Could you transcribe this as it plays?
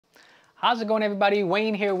How's it going, everybody?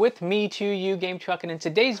 Wayne here with Me2U Game Truck, and in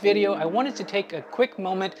today's video I wanted to take a quick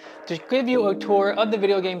moment to give you a tour of the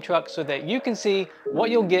video game truck so that you can see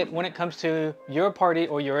what you'll get when it comes to your party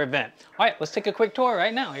or your event. All right, let's take a quick tour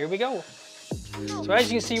right now. Here we go. So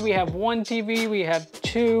as you can see, we have one TV, we have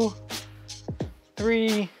two,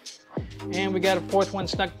 three, and we got a fourth one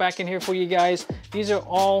snuck back in here for you guys. These are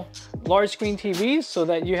all large screen TVs so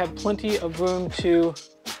that you have plenty of room to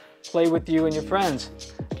play with you and your friends.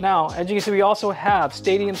 Now, as you can see, we also have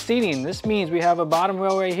stadium seating. This means we have a bottom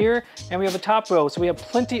row right here and we have a top row. So we have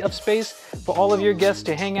plenty of space for all of your guests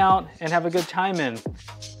to hang out and have a good time in.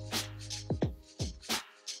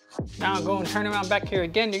 Now go and turn around back here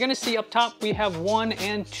again. You're gonna see up top we have 1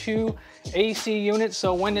 and 2 AC units.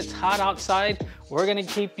 So when it's hot outside, we're gonna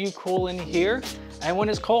keep you cool in here. And when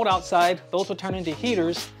it's cold outside, those will turn into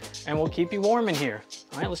heaters and we'll keep you warm in here.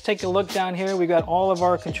 All right, let's take a look down here. We got all of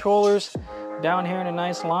our controllers down here in a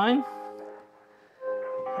nice line.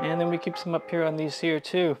 And then we keep some up here on these here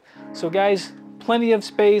too. So guys, plenty of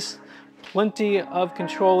space, plenty of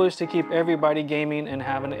controllers to keep everybody gaming and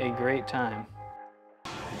having a great time.